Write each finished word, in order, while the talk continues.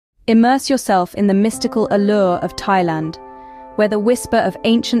Immerse yourself in the mystical allure of Thailand, where the whisper of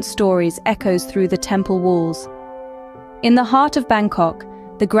ancient stories echoes through the temple walls. In the heart of Bangkok,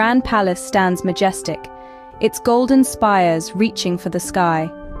 the Grand Palace stands majestic, its golden spires reaching for the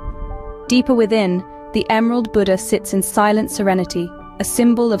sky. Deeper within, the Emerald Buddha sits in silent serenity, a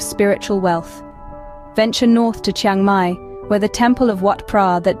symbol of spiritual wealth. Venture north to Chiang Mai, where the temple of Wat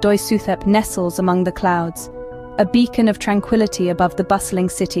Phra that Doi Suthep nestles among the clouds, a beacon of tranquility above the bustling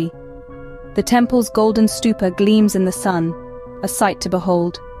city. The temple's golden stupa gleams in the sun, a sight to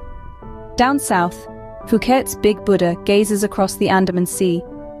behold. Down south, Phuket's Big Buddha gazes across the Andaman Sea,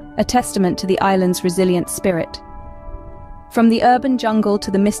 a testament to the island's resilient spirit. From the urban jungle to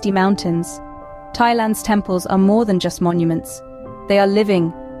the misty mountains, Thailand's temples are more than just monuments. They are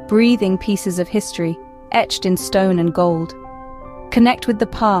living, breathing pieces of history, etched in stone and gold. Connect with the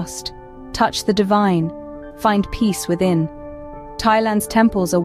past, touch the divine, find peace within. Thailand's temples are